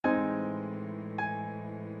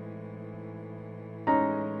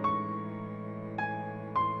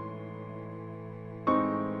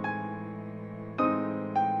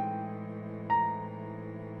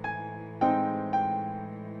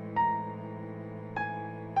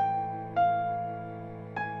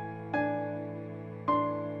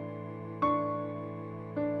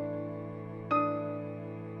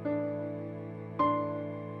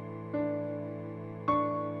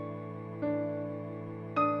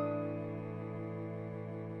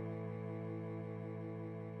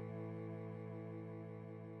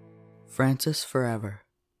Francis Forever,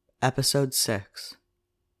 Episode 6.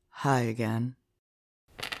 Hi again.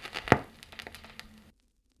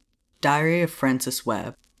 Diary of Francis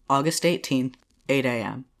Webb, August 18th, 8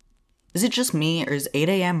 a.m. Is it just me, or is 8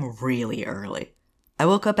 a.m. really early? I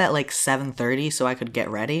woke up at like 7:30 so I could get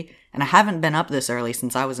ready, and I haven't been up this early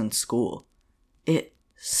since I was in school. It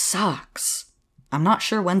sucks. I'm not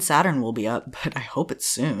sure when Saturn will be up, but I hope it's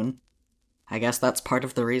soon. I guess that's part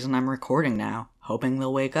of the reason I'm recording now, hoping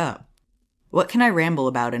they'll wake up. What can I ramble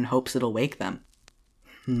about in hopes it'll wake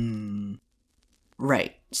them?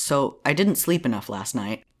 Right, so I didn't sleep enough last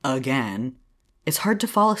night. Again. It's hard to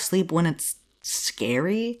fall asleep when it's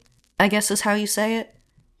scary, I guess is how you say it.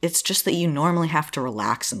 It's just that you normally have to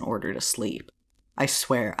relax in order to sleep. I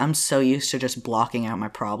swear, I'm so used to just blocking out my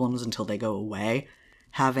problems until they go away.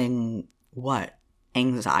 Having,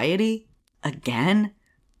 anxiety? Again?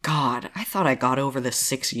 God, I thought I got over this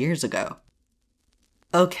 6 years ago.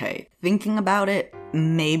 Okay, thinking about it,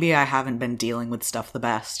 maybe I haven't been dealing with stuff the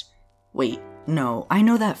best. Wait, no, I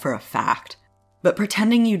know that for a fact. But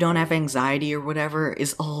pretending you don't have anxiety or whatever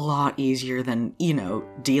is a lot easier than,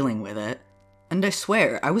 dealing with it. And I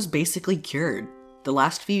swear, I was basically cured. The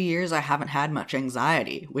last few years I haven't had much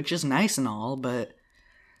anxiety, which is nice and all, but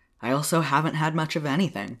I also haven't had much of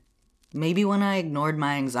anything. Maybe when I ignored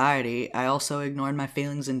my anxiety, I also ignored my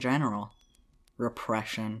feelings in general.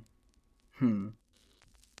 Repression.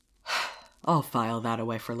 I'll file that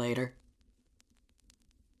away for later.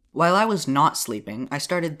 While I was not sleeping, I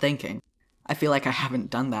started thinking. I feel like I haven't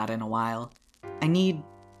done that in a while. I need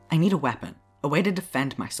a weapon, a way to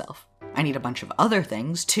defend myself. I need a bunch of other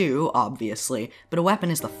things too, obviously, but a weapon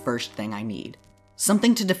is the first thing I need.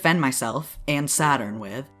 Something to defend myself and Saturn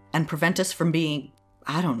with, and prevent us from being,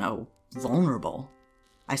 vulnerable.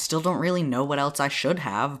 I still don't really know what else I should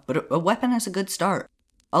have, but a weapon is a good start.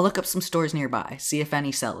 I'll look up some stores nearby, see if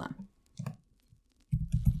any sell them.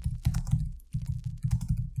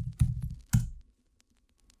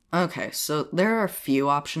 Okay, so there are a few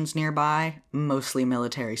options nearby, mostly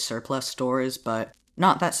military surplus stores, but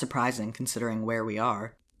not that surprising considering where we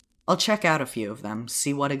are. I'll check out a few of them,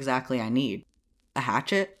 see what exactly I need. A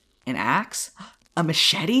hatchet? An axe? A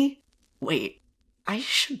machete? Wait, I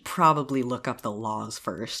should probably look up the laws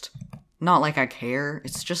first. Not like I care,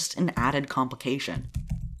 it's just an added complication.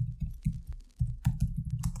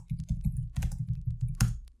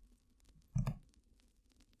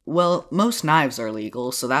 Well, most knives are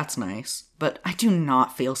legal, so that's nice, but I do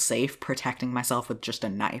not feel safe protecting myself with just a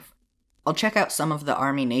knife. I'll check out some of the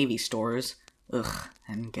Army-Navy stores,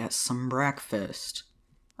 and get some breakfast.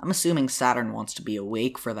 I'm assuming Saturn wants to be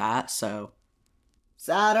awake for that, so...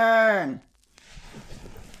 Saturn!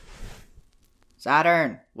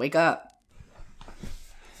 Saturn, wake up!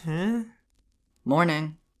 Huh?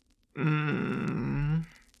 Morning. Do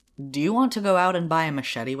you want to go out and buy a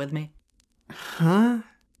machete with me? Huh?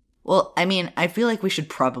 Well, I feel like we should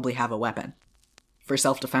probably have a weapon. For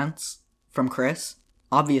self-defense? From Chris?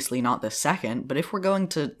 Obviously not this second, but if we're going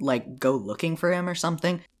to, go looking for him or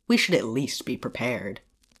something, we should at least be prepared.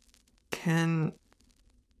 Can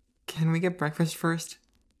we get breakfast first?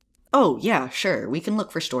 Oh, yeah, sure, we can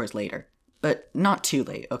look for stores later. But not too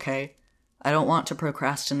late, okay? I don't want to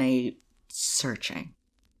procrastinate searching.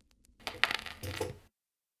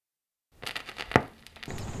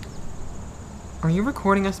 Are you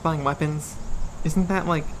recording us buying weapons? Isn't that,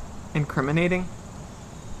 incriminating?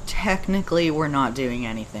 Technically, we're not doing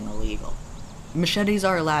anything illegal. Machetes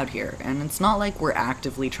are allowed here, and it's not like we're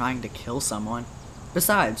actively trying to kill someone.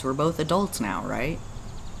 Besides, we're both adults now, right?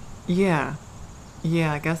 Yeah,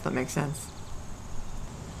 I guess that makes sense.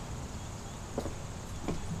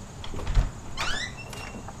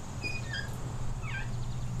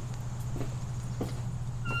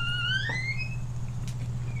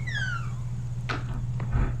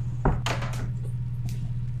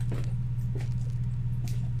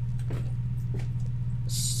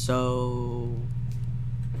 So...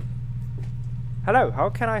 Hello, how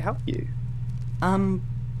can I help you?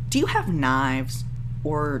 Do you have knives?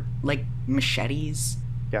 Or, machetes?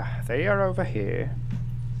 Yeah, they are over here.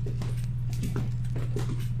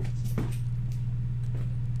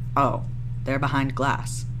 Oh, they're behind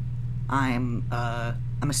glass. I'm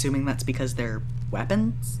assuming that's because they're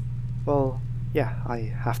weapons? Well, yeah, I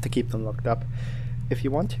have to keep them locked up. If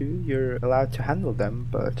you want to, you're allowed to handle them,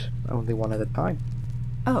 but only one at a time.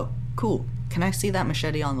 Oh, cool. Can I see that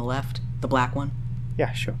machete on the left? The black one?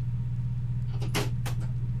 Yeah, sure.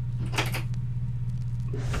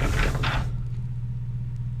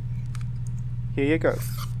 Here you go.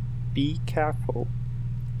 Be careful.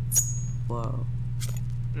 Whoa.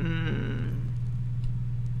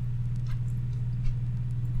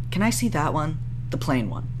 Can I see that one? The plain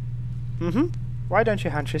one. Mm-hmm. Why don't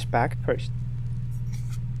you hunch his back first?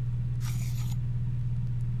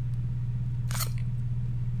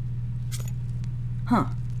 Huh.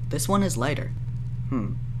 This one is lighter.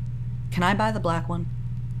 Can I buy the black one?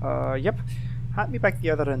 Yep. Hand me back the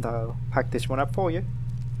other and I'll pack this one up for you.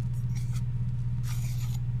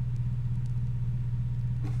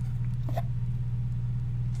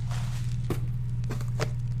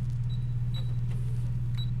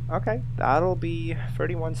 Okay, that'll be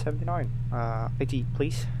 $31.79. ID,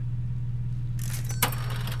 please.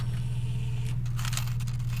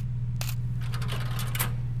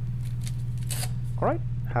 Alright,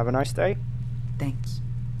 have a nice day. Thanks.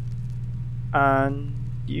 And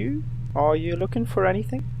you? Are you looking for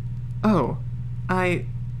anything? Oh, 1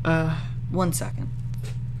 second.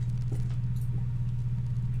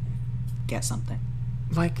 Get something.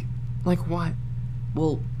 like what?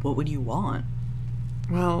 Well, what would you want?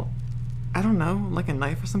 Well, I don't know, like a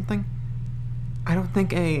knife or something? I don't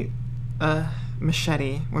think a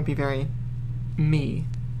machete would be very me.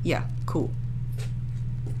 Yeah, cool.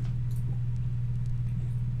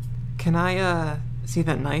 Can I, see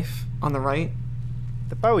that knife on the right?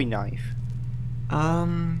 The Bowie knife.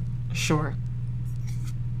 Sure.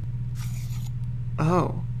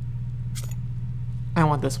 Oh. I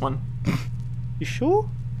want this one. You sure?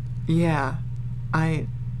 Yeah. I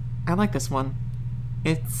like this one.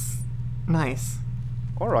 It's nice.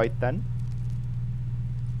 Alright then.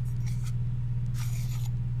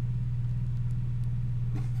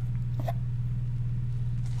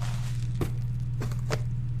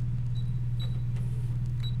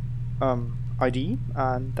 ID,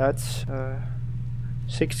 and that's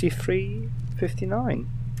 63.59.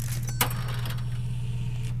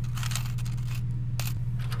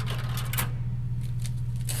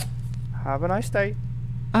 Have a nice day.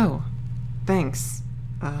 Oh, thanks.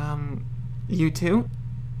 You too?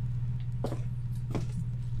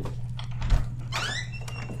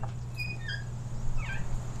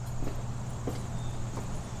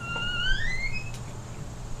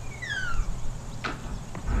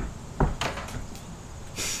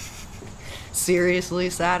 Seriously,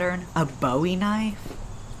 Saturn? A Bowie knife?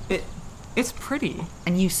 It's pretty.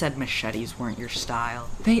 And you said machetes weren't your style.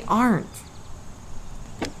 They aren't.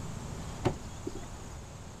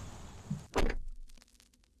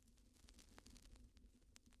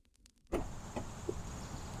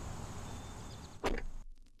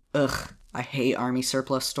 Ugh, I hate army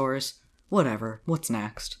surplus stores. Whatever, what's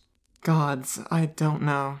next? Gods, I don't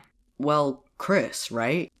know. Well, Chris,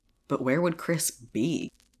 right? But where would Chris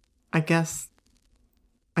be? I guess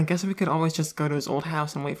we could always just go to his old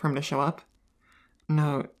house and wait for him to show up.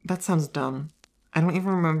 No, that sounds dumb. I don't even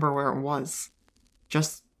remember where it was.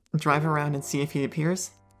 Just drive around and see if he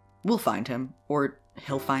appears? We'll find him, or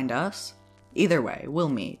he'll find us. Either way, we'll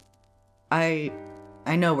meet. I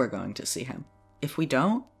know we're going to see him. If we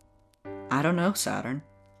don't, I don't know, Saturn.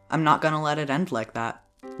 I'm not gonna let it end like that.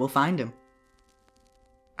 We'll find him.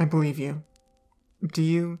 I believe you. Do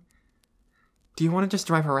you want to just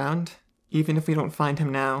drive around? Even if we don't find him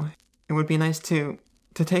now, it would be nice to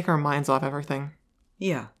take our minds off everything.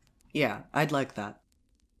 Yeah, I'd like that.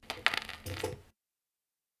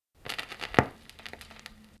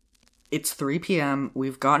 It's 3 p.m.,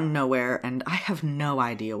 we've gotten nowhere, and I have no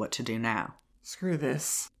idea what to do now. Screw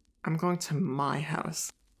this. I'm going to my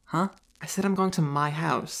house. Huh? I said I'm going to my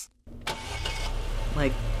house.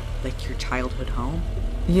 Like your childhood home?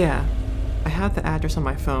 Yeah. I have the address on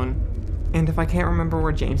my phone, and if I can't remember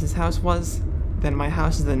where James's house was, then my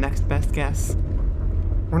house is the next best guess.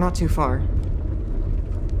 We're not too far.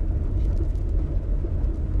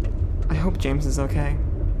 I hope James is okay.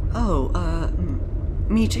 Oh,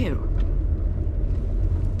 me too.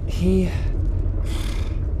 He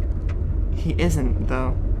isn't,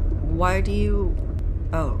 though. Why do you...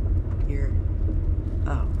 Oh.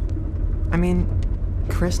 I mean,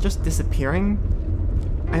 Chris just disappearing?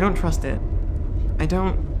 I don't trust it. It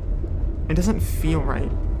doesn't feel right.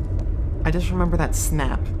 I just remember that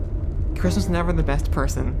snap. Chris was never the best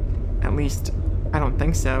person. At least, I don't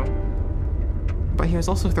think so. But he was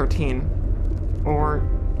also 13. Or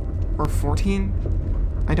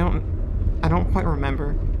 14? I don't quite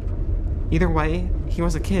remember. Either way, he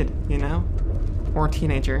was a kid, you know? Or a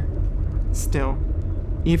teenager. Still,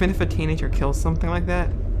 even if a teenager kills something like that,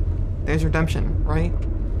 there's redemption, right?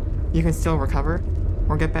 You can still recover,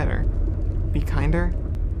 or get better. Be kinder.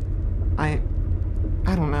 I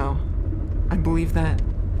don't know. I believe that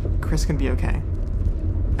Chris can be okay.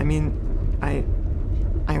 I mean, I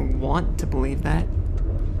want to believe that.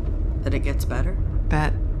 That it gets better?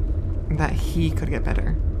 That he could get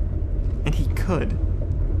better. And he could.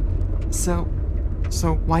 So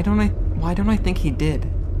why don't I think he did?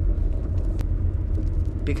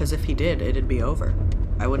 Because if he did, it'd be over.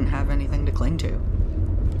 I wouldn't have anything to cling to.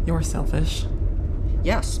 You're selfish.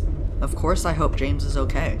 Yes, of course I hope James is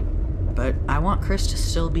okay. But I want Chris to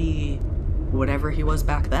still be whatever he was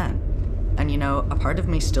back then. And you know, a part of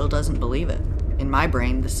me still doesn't believe it. In my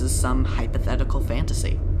brain, this is some hypothetical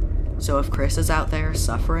fantasy. So if Chris is out there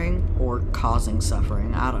suffering, or causing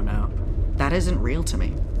suffering, I don't know, that isn't real to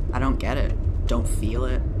me. I don't get it. Don't feel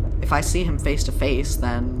it. If I see him face to face,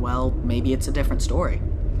 then, well, maybe it's a different story.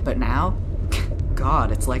 But now,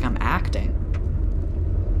 God, it's like I'm acting.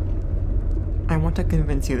 I want to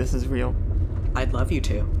convince you this is real. I'd love you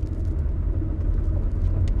to.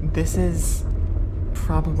 This is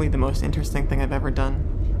probably the most interesting thing I've ever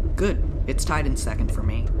done. Good. It's tied in second for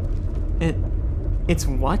me. It's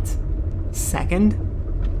what? Second?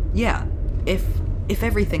 Yeah. If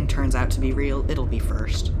everything turns out to be real, it'll be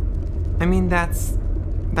first. I mean, that's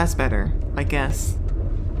better, I guess.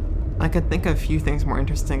 I could think of few things more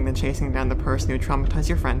interesting than chasing down the person who traumatized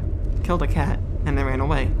your friend, killed a cat, and then ran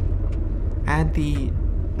away. Add the,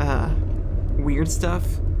 weird stuff,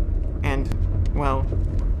 and, well,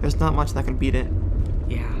 there's not much that can beat it.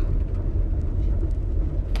 Yeah.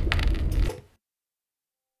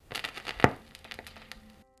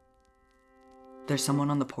 There's someone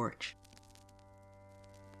on the porch.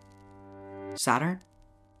 Saturn?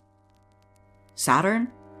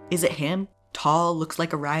 Saturn? Is it him? Tall, looks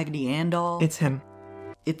like a Raggedy Ann doll? It's him.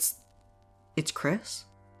 It's Chris?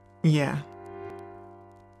 Yeah.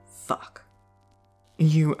 Fuck.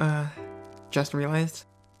 You, just realized?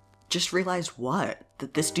 Just realized what?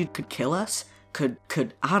 That this dude could kill us? Could,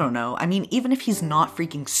 I don't know. I mean, even if he's not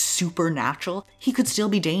freaking supernatural, he could still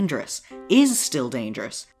be dangerous. Is still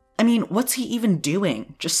dangerous. I mean, what's he even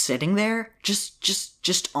doing? Just sitting there?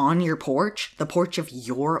 Just on your porch? The porch of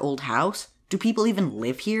your old house? Do people even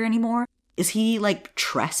live here anymore? Is he, like,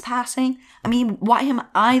 trespassing? I mean, why am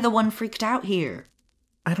I the one freaked out here?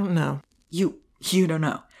 I don't know. You don't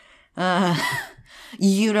know.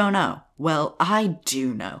 You don't know. Well, I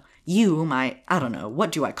do know. You, I don't know,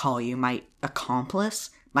 what do I call you? My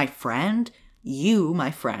accomplice? My friend? You,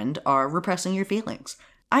 my friend, are repressing your feelings.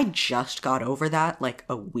 I just got over that like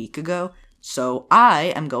a week ago, so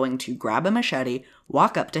I am going to grab a machete,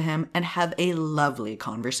 walk up to him, and have a lovely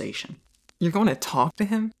conversation. You're going to talk to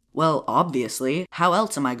him? Well, obviously. How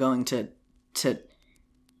else am I going to...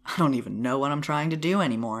 I don't even know what I'm trying to do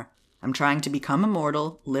anymore. I'm trying to become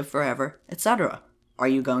immortal, live forever, etc. Are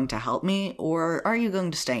you going to help me, or are you going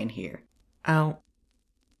to stay in here? I'll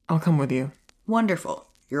come with you. Wonderful.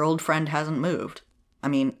 Your old friend hasn't moved. I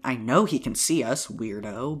mean, I know he can see us,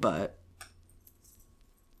 weirdo, but...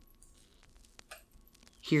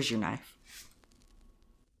 Here's your knife.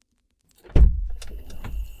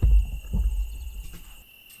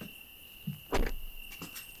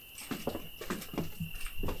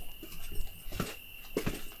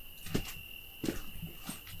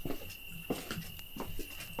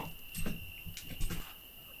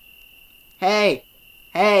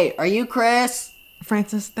 Hey, are you Chris?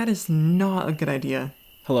 Francis, that is not a good idea.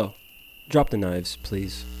 Hello. Drop the knives,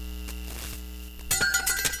 please.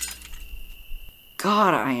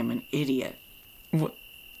 God, I am an idiot.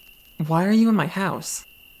 Why are you in my house?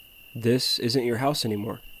 This isn't your house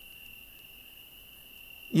anymore.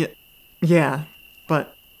 Yeah,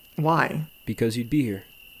 but why? Because you'd be here.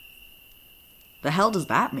 The hell does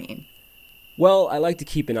that mean? Well, I like to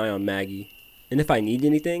keep an eye on Maggie, and if I need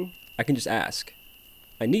anything, I can just ask.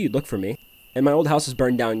 I knew you'd look for me, and my old house was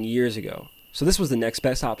burned down years ago, so this was the next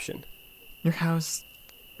best option. Your house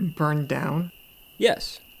burned down?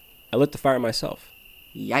 Yes, I lit the fire myself.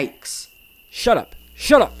 Yikes. Shut up!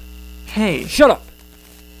 Shut up! Hey! Shut up!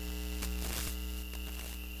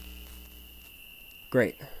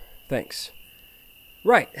 Great, thanks.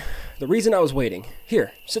 Right, the reason I was waiting.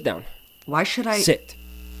 Here, sit down. Why should I... Sit.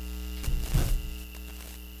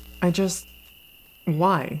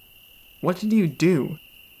 Why? What did you do?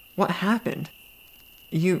 What happened?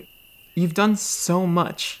 You've done so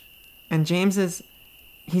much. And James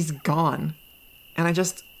he's gone.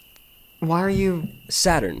 And why are you...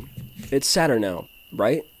 Saturn. It's Saturn now,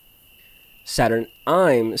 right? Saturn,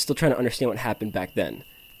 I'm still trying to understand what happened back then.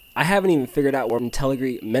 I haven't even figured out where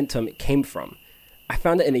Intelligre Mentum came from. I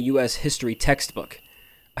found it in a US history textbook.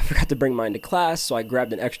 I forgot to bring mine to class, so I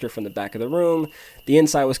grabbed an extra from the back of the room. The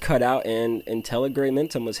inside was cut out, and Intelligre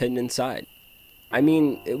Mentum was hidden inside. I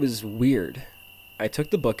mean, it was weird. I took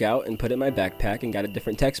the book out and put it in my backpack and got a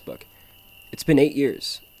different textbook. It's been 8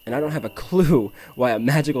 years, and I don't have a clue why a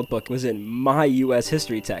magical book was in my US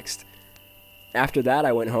history text. After that,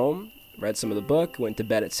 I went home, read some of the book, went to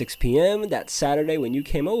bed at 6 p.m. That Saturday when you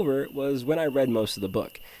came over was when I read most of the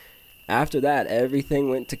book. After that, everything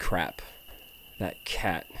went to crap. That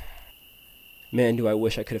cat. Man, do I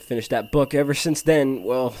wish I could have finished that book. Ever since then,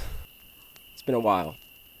 well, it's been a while.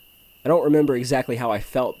 I don't remember exactly how I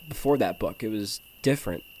felt before that book. It was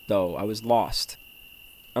different, though. I was lost.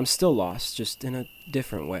 I'm still lost, just in a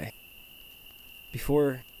different way.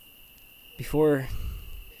 Before...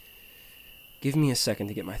 Give me a second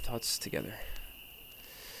to get my thoughts together.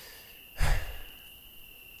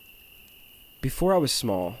 Before I was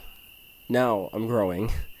small, now I'm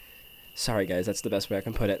growing. Sorry guys, that's the best way I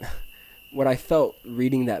can put it. What I felt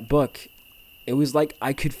reading that book, it was like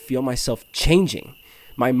I could feel myself changing.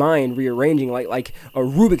 My mind rearranging like a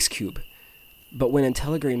Rubik's Cube. But when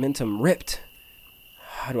Intelligrementum ripped,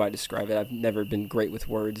 how do I describe it? I've never been great with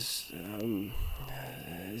words.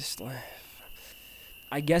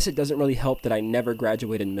 I guess it doesn't really help that I never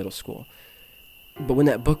graduated middle school. But when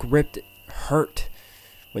that book ripped, it hurt.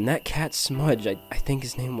 When that cat Smudge, I think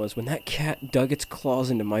his name was, when that cat dug its claws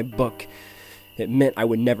into my book, it meant I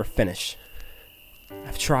would never finish.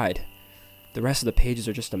 I've tried. The rest of the pages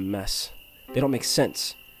are just a mess. They don't make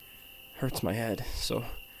sense. Hurts my head. So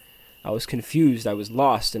I was confused, I was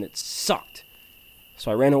lost, and it sucked.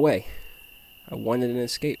 So I ran away. I wanted an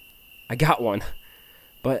escape. I got one.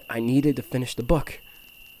 But I needed to finish the book.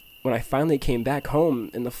 When I finally came back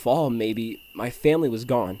home in the fall, maybe, my family was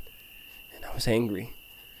gone. And I was angry.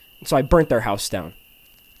 And so I burnt their house down.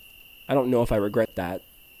 I don't know if I regret that.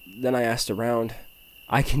 Then I asked around.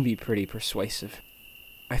 I can be pretty persuasive.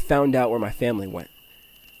 I found out where my family went.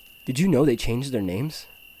 Did you know they changed their names?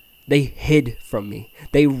 They hid from me.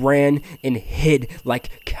 They ran and hid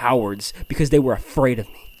like cowards because they were afraid of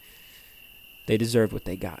me. They deserved what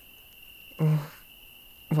they got.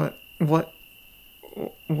 What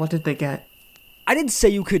did they get? I didn't say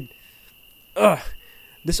you could...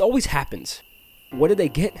 This always happens. What did they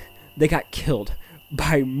get? They got killed.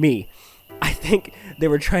 By me. I think they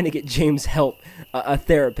were trying to get James help. A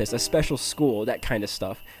therapist, a special school, that kind of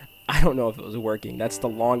stuff. I don't know if it was working. That's the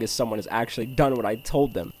longest someone has actually done what I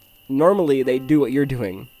told them. Normally, they do what you're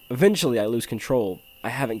doing. Eventually, I lose control. I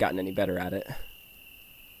haven't gotten any better at it.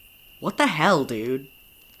 What the hell, dude?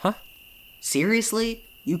 Huh? Seriously?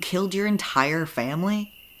 You killed your entire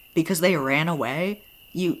family? Because they ran away?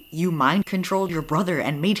 You mind-controlled your brother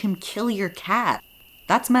and made him kill your cat.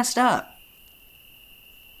 That's messed up.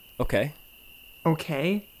 Okay.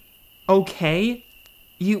 Okay?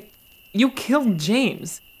 You killed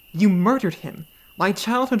James. You murdered him. My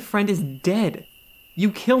childhood friend is dead.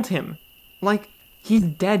 You killed him. Like, he's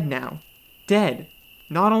dead now. Dead.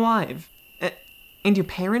 Not alive. And your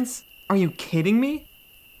parents? Are you kidding me?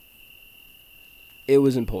 It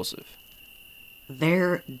was impulsive.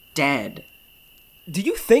 They're dead. Do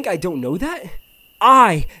you think I don't know that?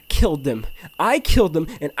 I killed them. I killed them,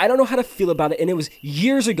 and I don't know how to feel about it, and it was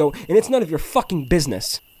years ago, and it's none of your fucking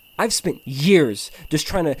business. I've spent years just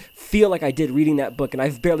trying to feel like I did reading that book, and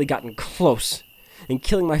I've barely gotten close. And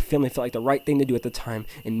killing my family felt like the right thing to do at the time,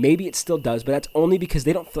 and maybe it still does, but that's only because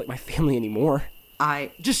they don't feel like my family anymore.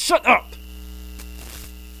 Just shut up!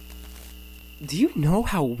 Do you know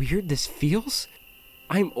how weird this feels?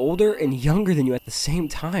 I'm older and younger than you at the same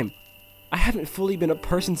time. I haven't fully been a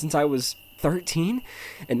person since I was 13,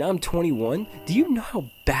 and now I'm 21. Do you know how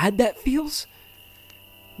bad that feels?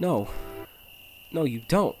 No, you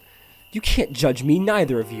don't. You can't judge me,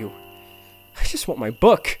 neither of you. I just want my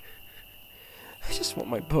book.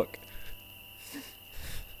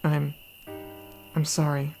 I'm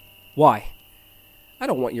sorry. Why? I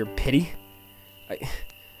don't want your pity.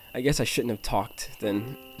 I guess I shouldn't have talked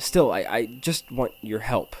then. Still, I just want your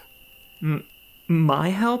help. My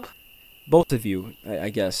help? Both of you, I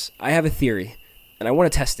guess. I have a theory, and I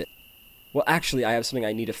want to test it. Well, actually, I have something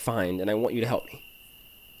I need to find, and I want you to help me.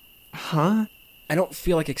 Huh? I don't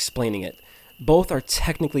feel like explaining it. Both are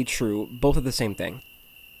technically true. Both are the same thing.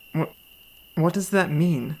 What does that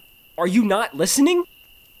mean? Are you not listening?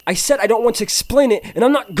 I said I don't want to explain it, and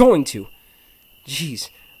I'm not going to. Jeez,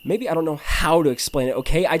 maybe I don't know how to explain it,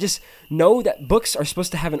 okay? I just know that books are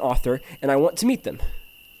supposed to have an author, and I want to meet them.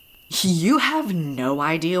 You have no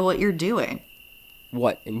idea what you're doing.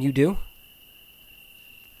 What, and you do?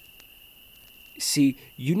 See,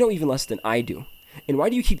 you know even less than I do. And why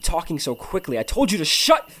do you keep talking so quickly? I told you to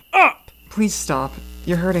shut up! Please stop.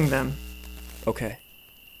 You're hurting them. Okay.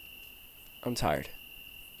 I'm tired.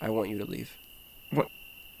 I want you to leave.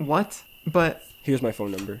 What? But... Here's my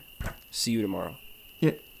phone number. See you tomorrow.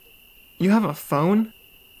 You have a phone?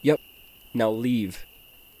 Yep. Now leave.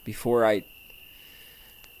 Before I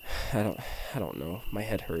don't know. My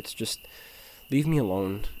head hurts. Just leave me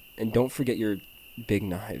alone. And don't forget your big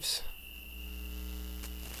knives.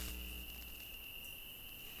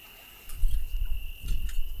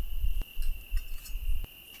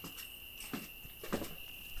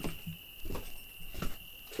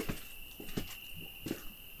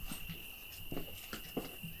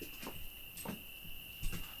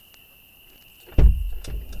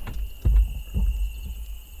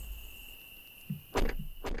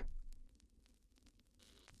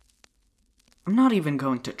 I'm not even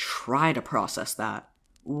going to try to process that.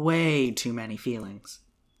 Way too many feelings.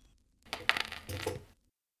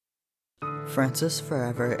 Francis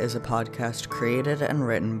Forever is a podcast created and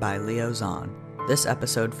written by Leo Zahn. This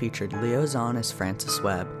episode featured Leo Zahn as Francis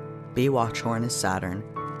Webb, B. Watchhorn as Saturn,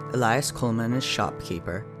 Elias Kuhlman as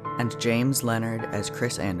Shopkeeper, and James Leonard as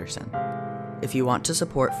Chris Anderson. If you want to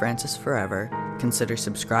support Francis Forever, consider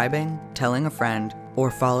subscribing, telling a friend, or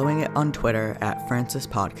following it on Twitter at Francis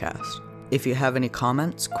Podcast. If you have any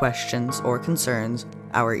comments, questions, or concerns,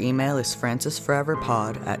 our email is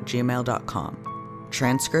francisforeverpod@gmail.com.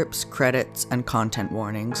 Transcripts, credits, and content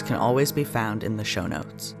warnings can always be found in the show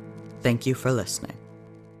notes. Thank you for listening.